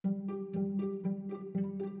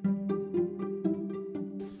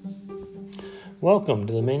Welcome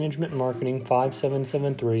to the Management and Marketing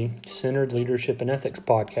 5773 Centered Leadership and Ethics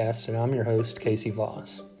podcast, and I'm your host, Casey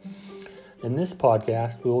Voss. In this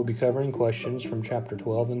podcast, we will be covering questions from Chapter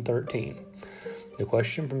 12 and 13. The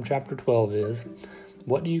question from Chapter 12 is,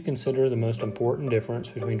 what do you consider the most important difference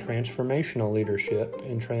between transformational leadership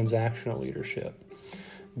and transactional leadership?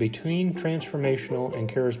 Between transformational and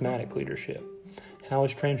charismatic leadership, how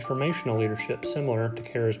is transformational leadership similar to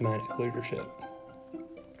charismatic leadership?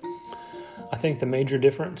 I think the major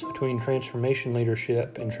difference between transformation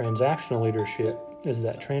leadership and transactional leadership is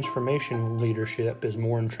that transformation leadership is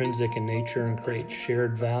more intrinsic in nature and creates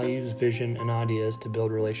shared values, vision, and ideas to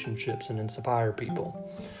build relationships and inspire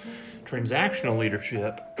people. Transactional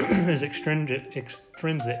leadership is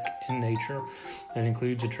extrinsic in nature and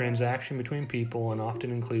includes a transaction between people and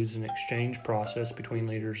often includes an exchange process between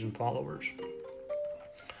leaders and followers.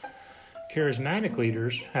 Charismatic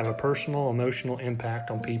leaders have a personal, emotional impact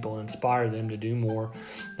on people and inspire them to do more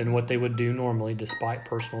than what they would do normally despite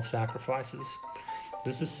personal sacrifices.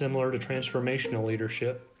 This is similar to transformational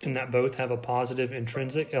leadership in that both have a positive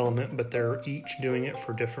intrinsic element, but they're each doing it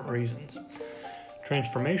for different reasons.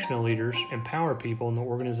 Transformational leaders empower people in the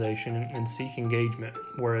organization and seek engagement,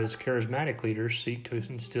 whereas charismatic leaders seek to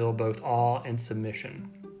instill both awe and submission.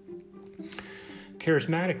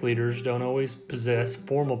 Charismatic leaders don't always possess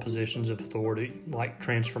formal positions of authority like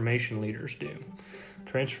transformation leaders do.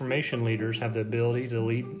 Transformation leaders have the ability to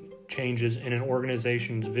lead changes in an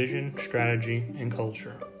organization's vision, strategy, and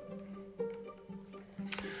culture.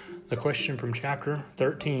 The question from Chapter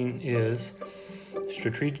 13 is,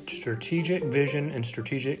 strategic vision and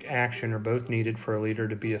strategic action are both needed for a leader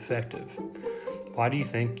to be effective. Why do you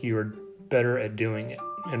think you are better at doing it,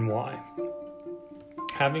 and why?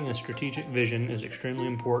 Having a strategic vision is extremely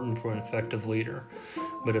important for an effective leader,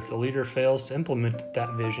 but if the leader fails to implement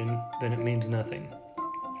that vision, then it means nothing.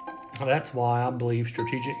 That's why I believe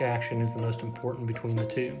strategic action is the most important between the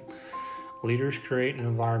two. Leaders create an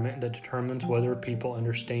environment that determines whether people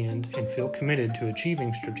understand and feel committed to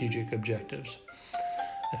achieving strategic objectives.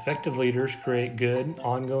 Effective leaders create good,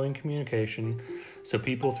 ongoing communication so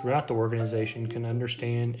people throughout the organization can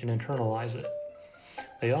understand and internalize it.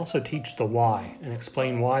 They also teach the why and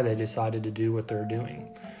explain why they decided to do what they're doing.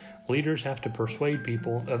 Leaders have to persuade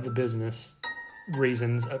people of the business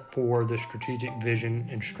reasons for the strategic vision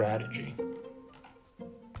and strategy.